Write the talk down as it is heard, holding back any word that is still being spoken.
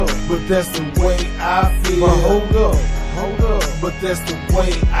but that's the way I feel. But hold up, but that's the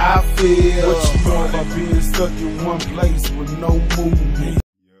way I feel. What you know about being stuck in one place with no movement?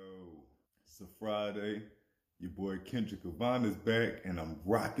 Yo, it's a Friday. Your boy Kendrick Avant is back, and I'm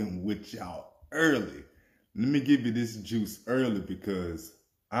rocking with y'all early. Let me give you this juice early because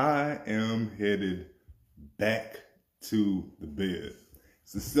I am headed back to the bed.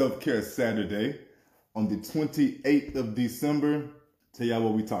 It's a self-care Saturday on the 28th of December. Tell y'all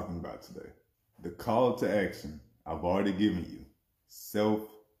what we're talking about today. The call to action I've already given you.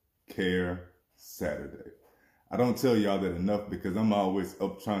 Self-care Saturday. I don't tell y'all that enough because I'm always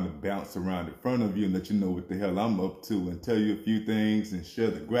up trying to bounce around in front of you and let you know what the hell I'm up to and tell you a few things and share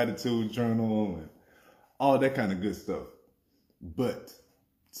the gratitude journal and all that kind of good stuff. But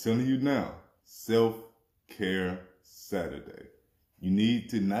telling you now, self-care Saturday. You need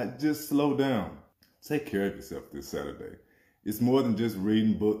to not just slow down, take care of yourself this Saturday. It's more than just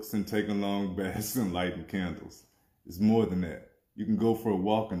reading books and taking long baths and lighting candles. It's more than that. You can go for a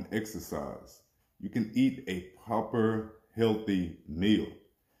walk and exercise. You can eat a proper, healthy meal.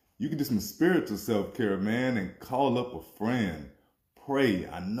 You can do some spiritual self-care, man, and call up a friend. Pray.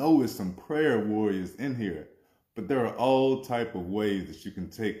 I know it's some prayer warriors in here, but there are all type of ways that you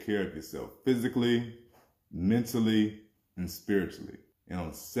can take care of yourself physically, mentally, and spiritually. And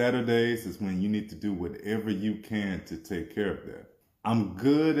on Saturdays is when you need to do whatever you can to take care of that. I'm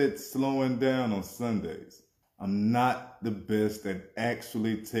good at slowing down on Sundays. I'm not the best at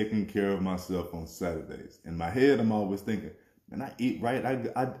actually taking care of myself on Saturdays. In my head, I'm always thinking, man, I eat right.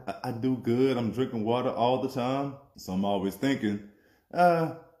 I do good. I'm drinking water all the time. So I'm always thinking,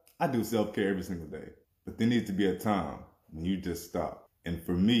 I do self-care every single day. But there needs to be a time when you just stop. And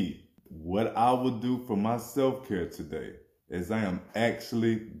for me, what I will do for my self-care today is I am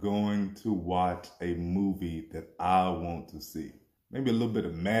actually going to watch a movie that I want to see. Maybe a little bit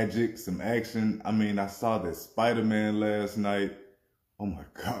of magic, some action. I mean, I saw that Spider-Man last night. Oh my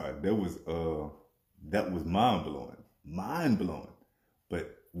God, that was mind-blowing. Mind-blowing.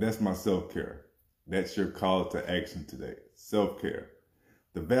 But that's my self-care. That's your call to action today. Self-care.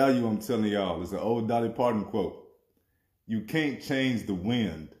 The value I'm telling y'all is an old Dolly Parton quote. You can't change the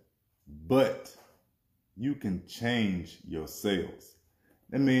wind, but you can change your sails.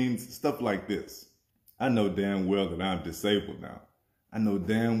 That means stuff like this. I know damn well that I'm disabled now. I know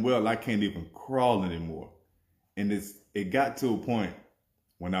damn well I can't even crawl anymore. And it got to a point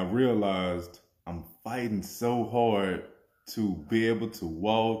when I realized I'm fighting so hard to be able to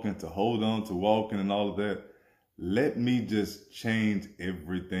walk and to hold on to walking and all of that. Let me just change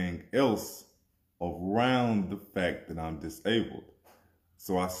everything else around the fact that I'm disabled.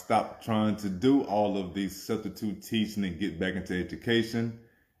 So I stopped trying to do all of these substitute teaching and get back into education.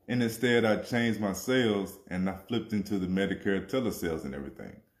 And instead I changed my sales and I flipped into the Medicare telesales and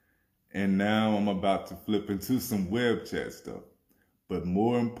everything. And now I'm about to flip into some web chat stuff. But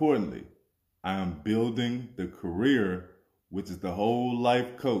more importantly, I am building the career, which is the whole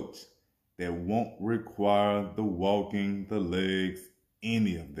life coach that won't require the walking, the legs,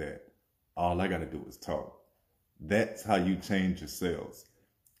 any of that. All I got to do is talk. That's how you change your sales.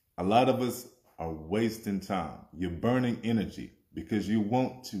 A lot of us are wasting time. You're burning energy because you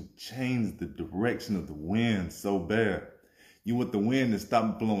want to change the direction of the wind so bad. You want the wind to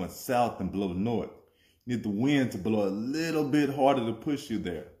stop blowing south and blow north. You need the wind to blow a little bit harder to push you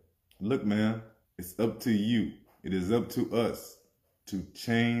there. Look, man, it's up to you. It is up to us to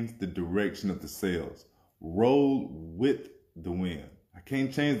change the direction of the sails. Roll with the wind. I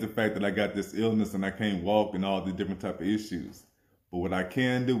can't change the fact that I got this illness and I can't walk and all the different type of issues. But what I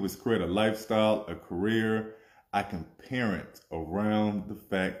can do is create a lifestyle, a career. I can parent around the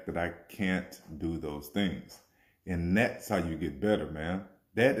fact that I can't do those things. And that's how you get better, man.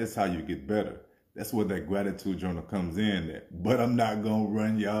 That is how you get better. That's where that gratitude journal comes in at. But I'm not going to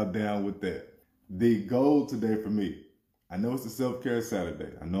run y'all down with that. The goal today for me, I know it's a self-care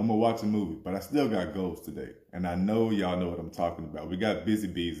Saturday. I know I'm going to watch a movie, but I still got goals today. And I know y'all know what I'm talking about. We got busy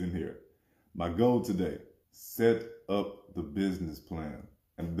bees in here. My goal today, set up the business plan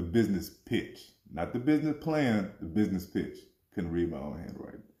and the business pitch. Not the business plan, the business pitch. Couldn't read my own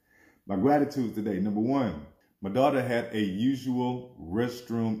handwriting. My gratitude today, number one, my daughter had a usual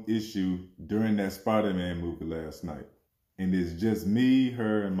restroom issue during that Spider-Man movie last night. And it's just me,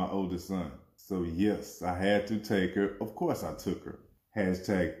 her, and my oldest son. So yes, I had to take her. Of course I took her.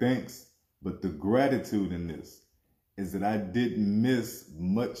 Hashtag thanks. But the gratitude in this is that I didn't miss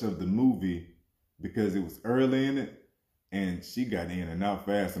much of the movie because it was early in it and she got in and out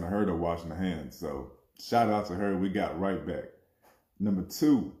fast and I heard her washing her hands. So shout out to her. We got right back. Number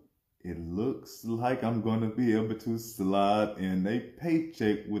two it looks like I'm gonna be able to slide in a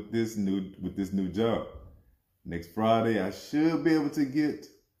paycheck with this new job. Next Friday, I should be able to get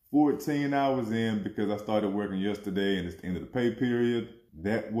 14 hours in because I started working yesterday and it's the end of the pay period.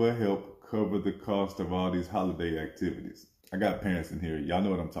 That will help cover the cost of all these holiday activities. I got parents in here. Y'all know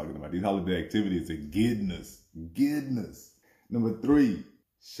what I'm talking about. These holiday activities are goodness. Number 3,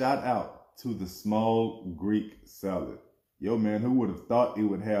 shout out to the small Greek salad. Yo, man, who would have thought it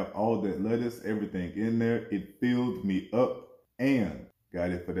would have all that lettuce, everything in there? It filled me up and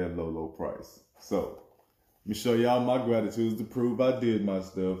got it for that low price. So, let me show y'all my gratitude to prove I did my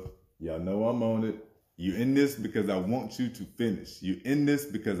stuff. Y'all know I'm on it. You're in this because I want you to finish. You're in this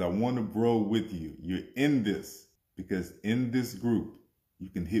because I want to grow with you. You're in this because in this group, you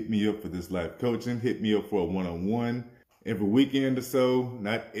can hit me up for this life coaching, hit me up for a one-on-one every weekend or so,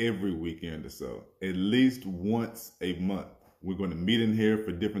 not every weekend or so, at least once a month. We're going to meet in here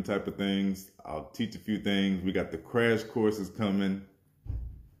for different type of things. I'll teach a few things. We got the crash courses coming.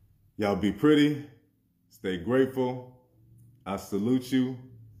 Y'all be pretty. Stay grateful. I salute you.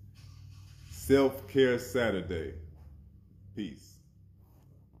 Self-Care Saturday. Peace.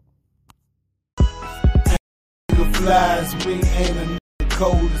 Flies me, ain't a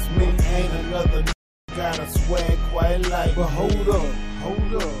cold as me, ain't another got a swag quite like. But hold up,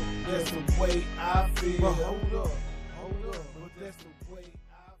 that's the way I feel. But hold up, but that's the way